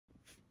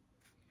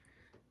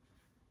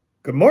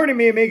Good morning,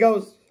 mi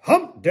amigos.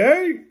 Hump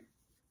day.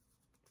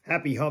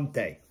 Happy hump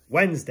day.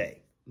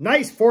 Wednesday.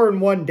 Nice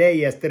 4-1 day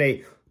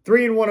yesterday.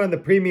 3-1 on the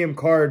premium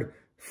card.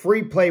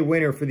 Free play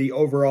winner for the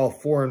overall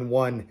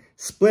 4-1.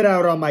 Split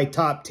out on my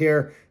top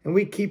tier. And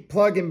we keep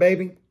plugging,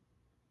 baby.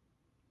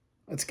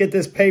 Let's get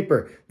this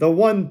paper. The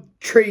one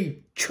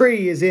tree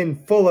is in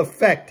full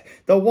effect.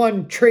 The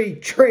one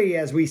tree,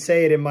 as we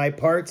say it in my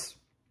parts.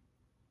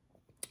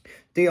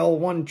 The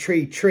old one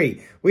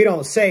tree. We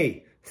don't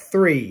say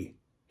 3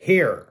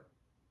 here.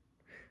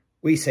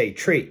 We say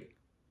tree.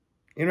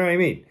 You know what I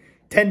mean?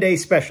 10-day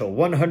special,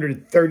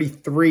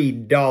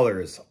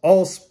 $133.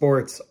 All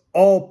sports,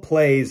 all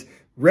plays,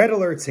 red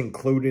alerts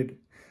included.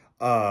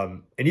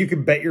 And you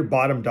can bet your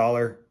bottom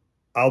dollar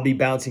I'll be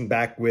bouncing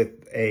back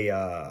with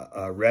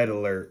a red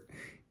alert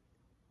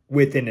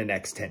within the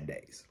next 10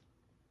 days.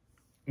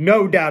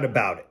 No doubt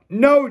about it.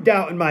 No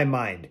doubt in my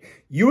mind.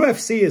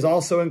 UFC is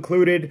also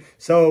included.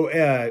 So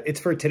it's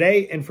for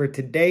today and for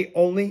today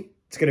only.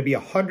 It's going to be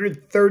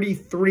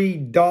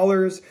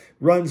 $133.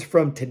 Runs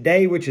from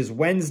today, which is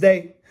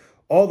Wednesday,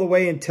 all the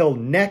way until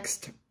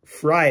next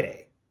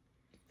Friday.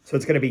 So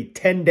it's going to be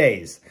 10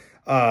 days.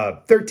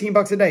 13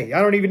 bucks a day.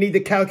 I don't even need the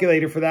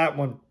calculator for that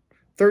one.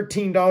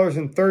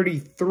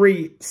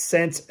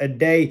 $13.33 a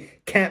day.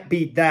 Can't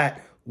beat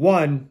that.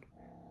 1,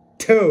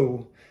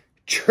 2,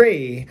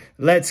 3.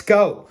 Let's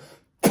go.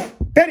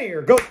 Ben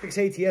here,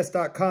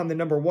 GoFixATS.com, the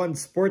 #1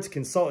 sports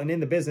consultant in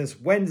the business.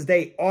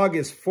 Wednesday,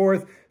 August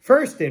 4th.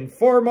 First and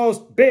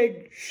foremost,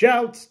 big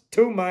shouts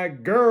to my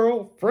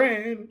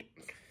girlfriend.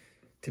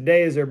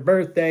 Today is her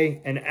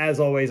birthday, and as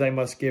always, I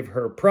must give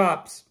her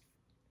props.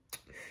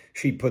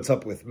 She puts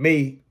up with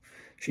me.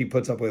 She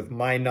puts up with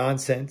my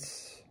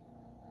nonsense.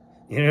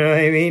 You know what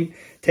I mean?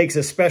 Takes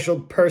a special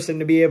person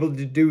to be able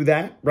to do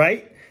that,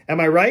 right? Am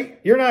I right?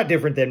 You're not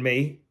different than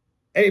me.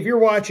 Hey, if you're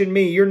watching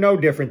me, you're no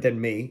different than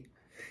me.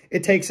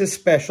 It takes a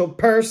special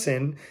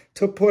person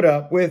to put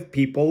up with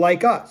people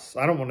like us.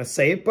 I don't want to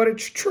say it, but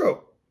it's true.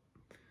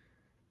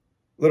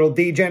 Little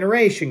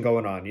degeneration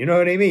going on. You know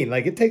what I mean?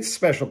 Like, it takes a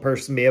special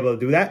person to be able to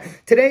do that.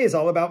 Today is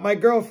all about my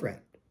girlfriend.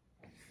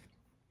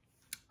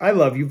 I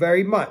love you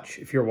very much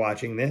if you're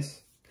watching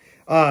this.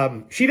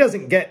 She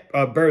doesn't get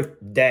a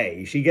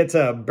birthday. She gets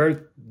a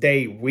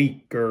birthday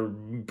week or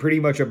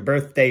pretty much a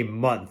birthday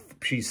month.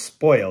 She's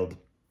spoiled.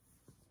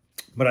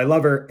 But I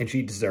love her and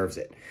she deserves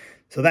it.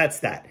 So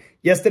that's that.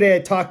 Yesterday, I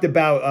talked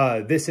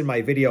about this in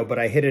my video, but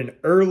I hit an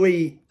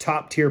early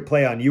top-tier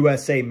play on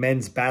USA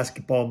men's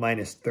basketball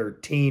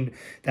 -13.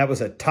 That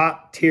was a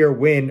top-tier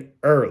win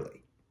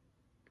early.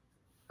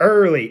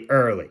 Early.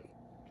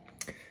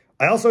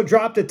 I also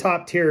dropped a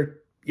top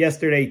tier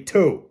yesterday,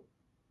 too.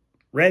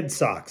 Red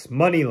Sox,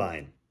 money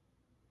line.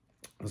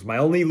 It was my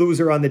only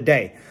loser on the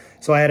day.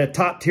 So I had a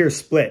top-tier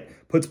split.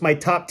 Puts my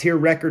top-tier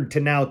record to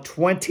now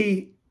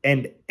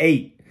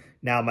 20-8.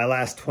 Now, my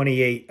last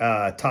 28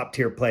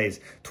 top-tier plays.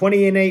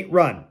 20-8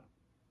 run.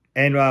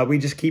 And we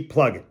just keep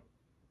plugging.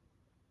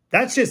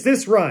 That's just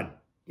this run.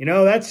 You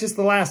know, that's just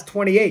the last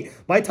 28.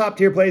 My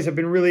top-tier plays have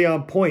been really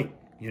on point.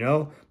 You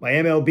know, my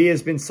MLB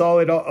has been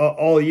solid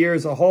all year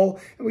as a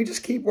whole. And we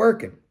just keep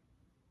working.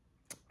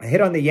 I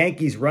hit on the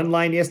Yankees run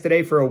line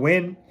yesterday for a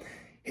win.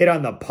 Hit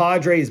on the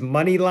Padres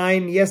money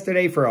line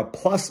yesterday for a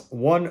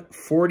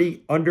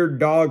 +140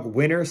 underdog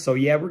winner. So,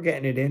 yeah, we're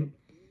getting it in.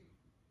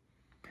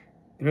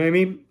 You know what I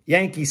mean?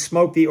 Yankees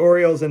smoked the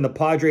Orioles and the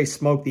Padres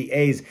smoked the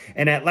A's.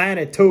 And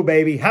Atlanta too,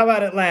 baby. How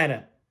about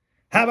Atlanta?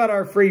 How about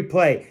our free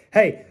play?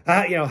 Hey,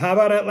 how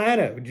about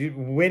Atlanta?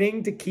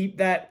 Winning to keep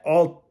that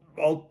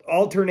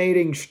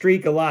alternating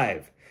streak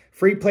alive.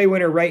 Free play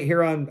winner right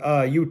here on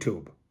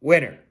YouTube.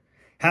 Winner.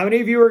 How many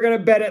of you are going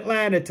to bet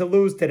Atlanta to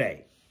lose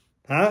today?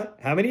 Huh?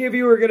 How many of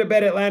you are going to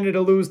bet Atlanta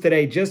to lose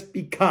today just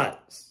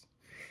because?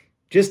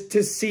 Just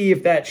to see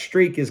if that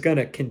streak is going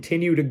to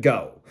continue to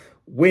go.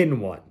 Win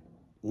one.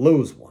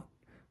 Lose one.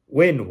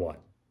 Win one.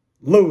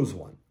 Lose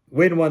one.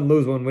 Win one,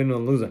 lose one, win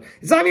one, lose one.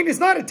 It's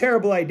not a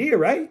terrible idea,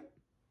 right?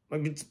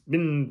 Like, it's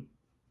been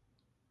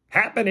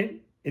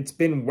happening. It's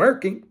been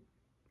working.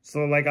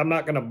 So, like, I'm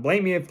not going to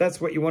blame you if that's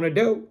what you want to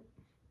do.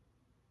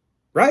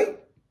 Right?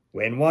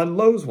 Win one,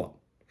 lose one.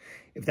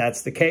 If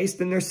that's the case,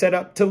 then they're set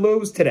up to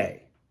lose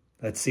today.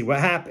 Let's see what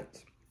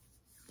happens.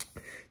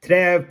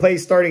 Today, I have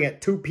plays starting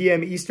at 2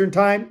 p.m. Eastern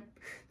Time.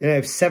 Then I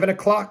have 7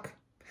 o'clock.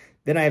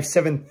 Then I have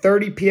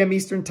 7:30 p.m.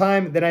 Eastern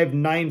Time. Then I have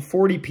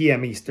 9:40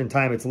 p.m. Eastern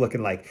Time, it's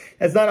looking like.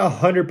 That's not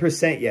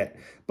 100% yet,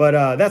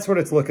 but that's what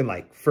it's looking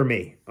like for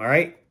me, all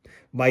right?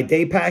 My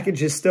day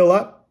package is still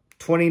up,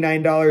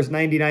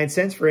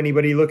 $29.99 for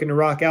anybody looking to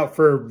rock out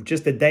for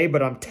just a day.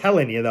 But I'm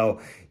telling you, though,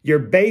 you're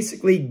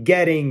basically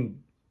getting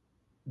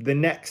the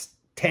next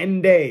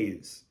 10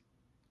 days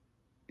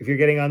if you're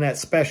getting on that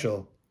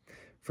special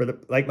for the,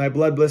 like my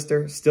blood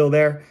blister, still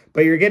there.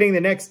 But you're getting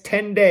the next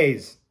 10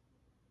 days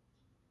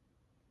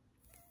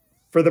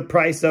for the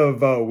price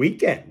of a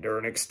weekend or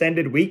an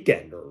extended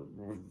weekend or,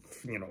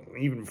 you know,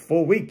 even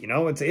full week. You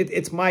know,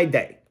 it's my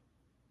day.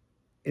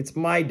 It's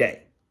my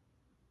day.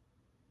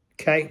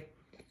 Okay?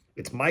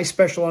 It's my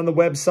special on the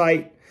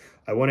website.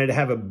 I wanted to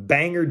have a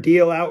banger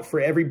deal out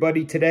for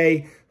everybody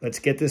today. Let's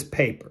get this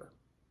paper.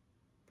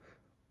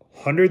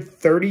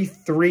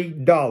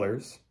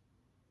 $133.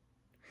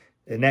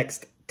 The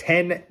next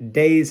 10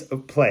 days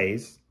of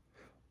plays.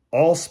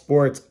 All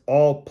sports,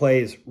 all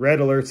plays, red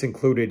alerts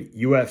included,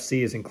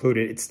 UFC is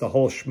included. It's the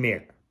whole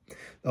schmear.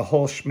 The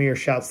whole schmear.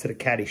 Shouts to the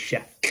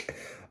Caddyshack.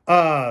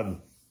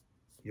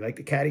 You like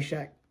the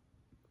Caddyshack?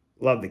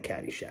 Love the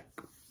Caddyshack.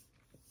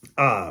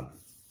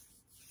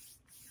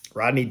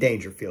 Rodney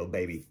Dangerfield,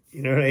 baby.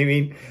 You know what I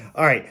mean?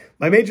 All right.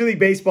 My Major League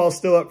Baseball is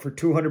still up for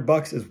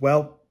 $200 as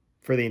well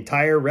for the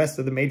entire rest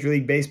of the Major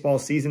League Baseball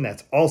season.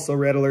 That's also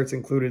red alerts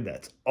included.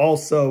 That's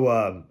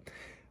also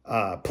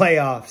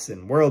playoffs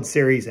and World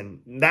Series and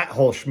that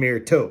whole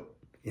schmear too.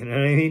 You know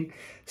what I mean?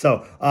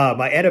 So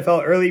my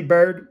NFL early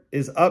bird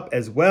is up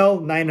as well.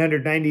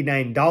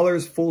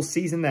 $999 full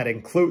season.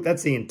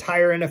 That's the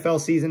entire NFL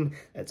season.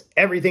 That's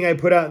everything I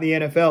put out in the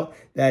NFL.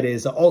 That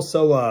is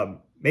also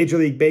Major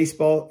League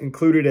Baseball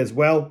included as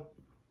well.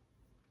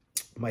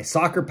 My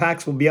soccer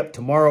packs will be up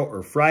tomorrow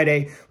or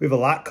Friday. We have a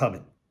lot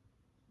coming.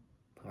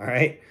 All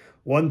right.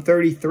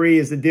 $133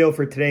 is the deal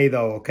for today,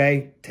 though,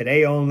 okay?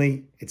 Today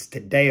only. It's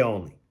today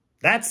only.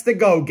 That's the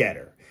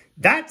go-getter.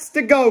 That's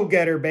the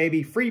go-getter,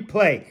 baby. Free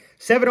play.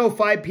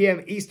 7:05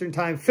 p.m. Eastern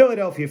Time.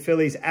 Philadelphia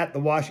Phillies at the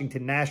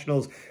Washington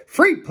Nationals.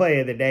 Free play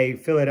of the day.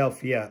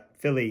 Philadelphia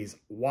Phillies,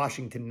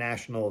 Washington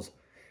Nationals.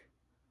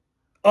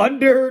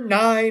 Under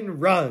 9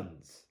 runs.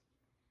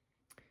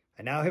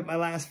 I now hit my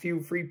last few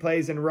free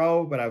plays in a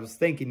row, but I was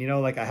thinking, you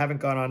know, like I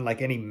haven't gone on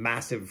like any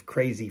massive,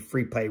 crazy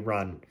free play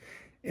run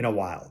in a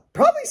while.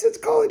 Probably since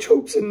college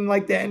hoops and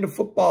like the end of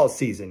football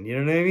season. You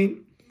know what I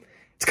mean?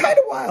 It's kind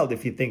of wild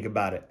if you think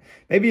about it.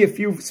 Maybe a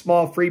few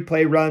small free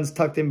play runs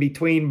tucked in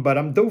between, but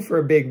I'm due for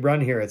a big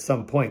run here at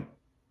some point.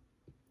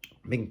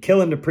 I've been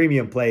killing the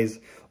premium plays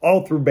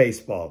all through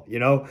baseball, you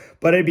know?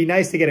 But it'd be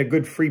nice to get a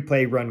good free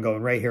play run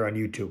going right here on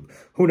YouTube.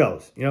 Who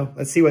knows? You know,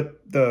 let's see what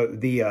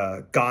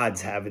the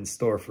gods have in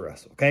store for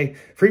us, okay?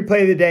 Free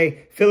play of the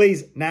day,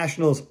 Phillies,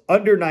 Nationals,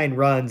 under 9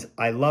 runs.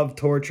 I love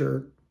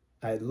torture.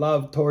 I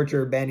love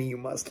torture, Benny. You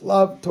must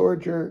love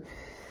torture.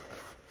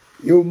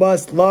 You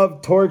must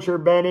love torture,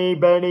 Benny.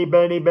 Benny.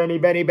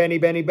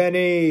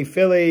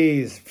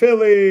 Phillies.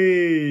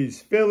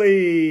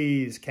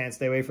 Can't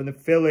stay away from the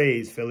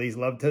Phillies. Phillies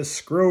love to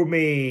screw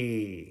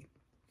me.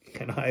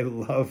 And I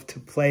love to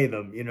play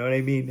them. You know what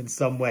I mean? In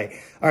some way.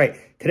 All right.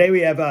 Today we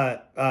have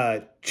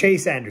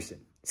Chase Anderson.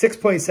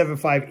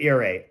 6.75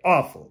 ERA.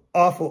 Awful.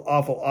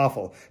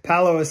 Paolo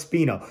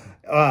Espino.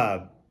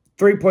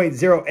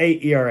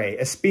 3.08 ERA.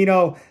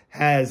 Espino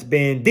has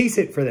been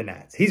decent for the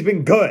Nats. He's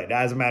been good,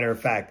 as a matter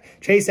of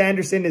fact. Chase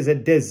Anderson is a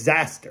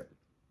disaster.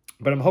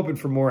 But I'm hoping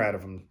for more out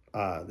of him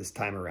this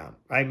time around.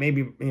 Right?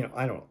 Maybe, you know,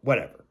 I don't know.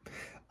 Whatever.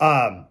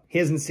 He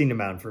hasn't seen the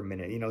mound for a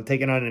minute. You know,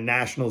 taking on the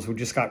Nationals who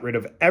just got rid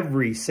of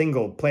every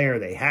single player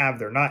they have.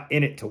 They're not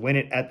in it to win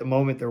it at the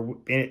moment. They're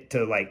in it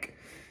to, like,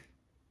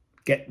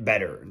 get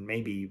better and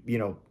maybe, you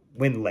know,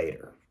 win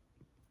later.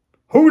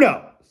 Who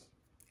knows?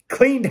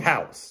 Cleaned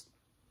house.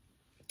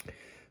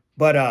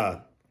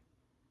 But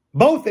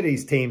both of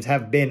these teams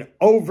have been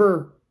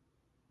over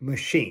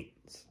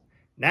machines.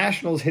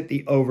 Nationals hit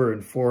the over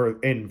in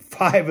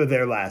 5 of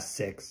their last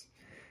 6.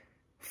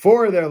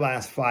 4 of their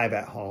last 5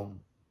 at home.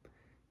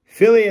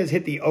 Philly has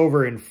hit the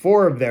over in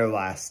 4 of their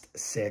last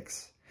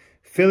 6.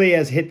 Philly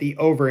has hit the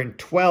over in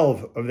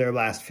 12 of their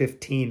last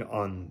 15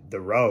 on the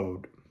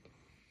road.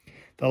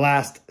 The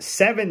last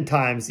 7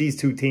 times these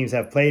two teams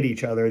have played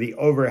each other, the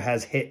over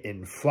has hit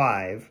in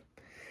 5.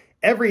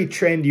 Every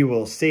trend you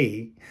will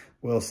see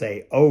will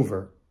say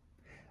over.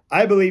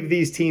 I believe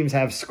these teams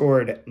have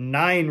scored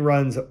 9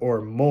 runs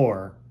or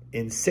more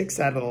in 6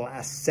 out of the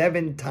last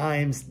 7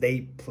 times they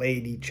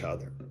played each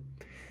other.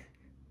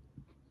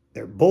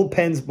 Their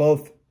bullpens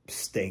both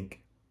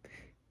stink.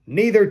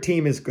 Neither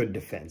team is good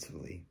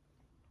defensively.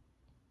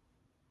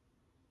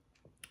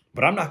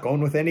 But I'm not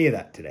going with any of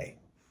that today.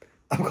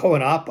 I'm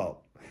going oppo.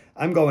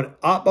 I'm going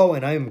oppo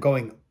and I am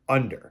going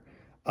under.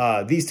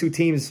 These two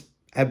teams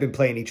have been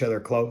playing each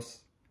other close.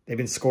 They've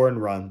been scoring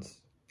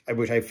runs,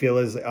 which I feel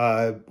is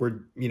we're,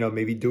 you know,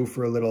 maybe due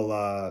for a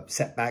little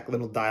setback,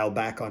 little dial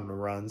back on the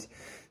runs.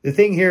 The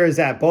thing here is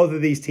that both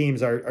of these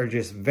teams are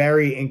just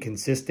very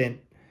inconsistent.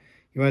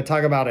 You want to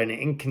talk about an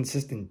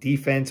inconsistent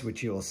defense,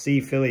 which you will see.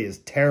 Philly is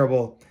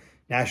terrible.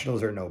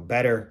 Nationals are no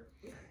better.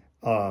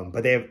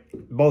 But they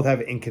both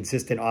have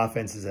inconsistent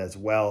offenses as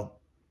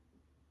well.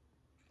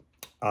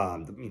 I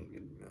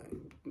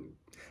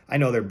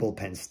know their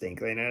bullpens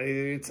stink.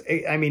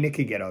 I mean, it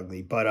could get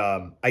ugly. But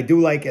I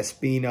do like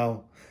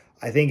Espino.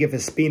 I think if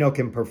Espino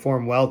can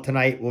perform well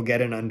tonight, we'll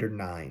get an under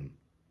 9.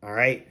 All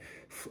right?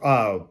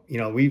 You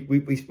know,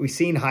 we've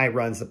seen high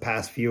runs the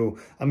past few.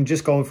 I'm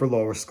just going for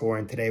lower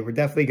scoring today. We're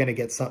definitely going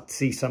to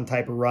see some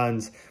type of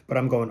runs, but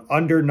I'm going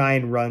under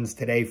 9 runs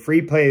today.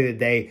 Free play of the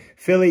day,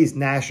 Phillies,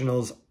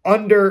 Nationals,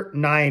 under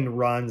 9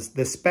 runs.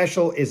 The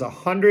special is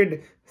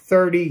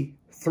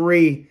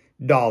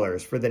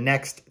 $133 for the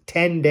next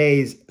 10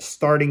 days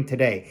starting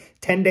today.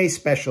 10-day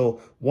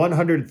special,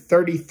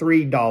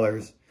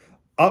 $133.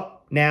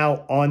 up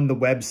now on the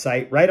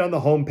website, right on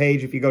the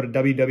homepage. If you go to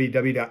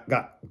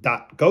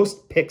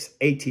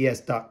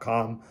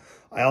www.ghostpicksats.com,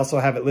 I also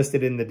have it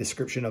listed in the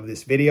description of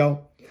this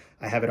video.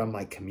 I have it on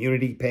my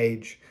community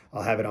page.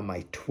 I'll have it on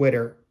my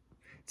Twitter.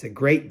 It's a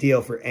great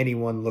deal for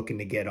anyone looking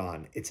to get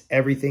on. It's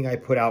everything I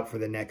put out for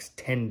the next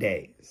 10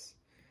 days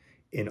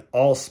in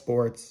all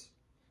sports,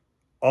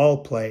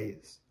 all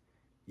plays,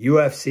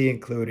 UFC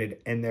included,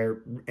 and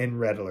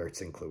red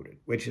alerts included,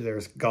 which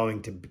there's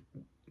going to be,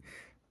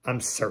 I'm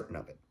certain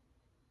of it.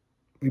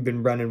 We've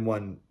been running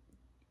one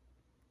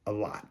a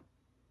lot.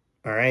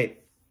 All right.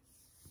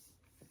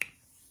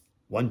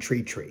 One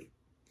tree.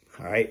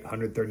 All right.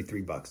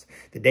 $133.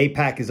 The day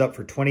pack is up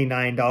for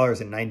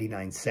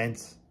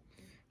 $29.99.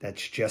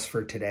 That's just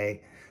for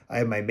today. I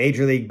have my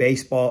Major League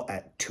Baseball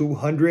at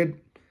 $200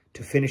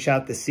 to finish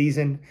out the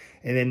season.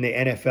 And then the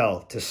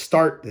NFL to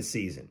start the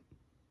season,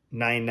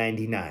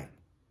 $9.99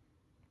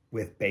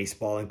 with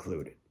baseball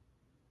included.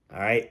 All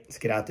right, let's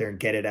get out there and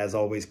get it. As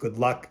always, good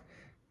luck.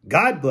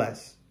 God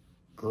bless.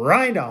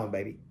 Grind on,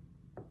 baby.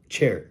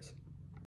 Cheers.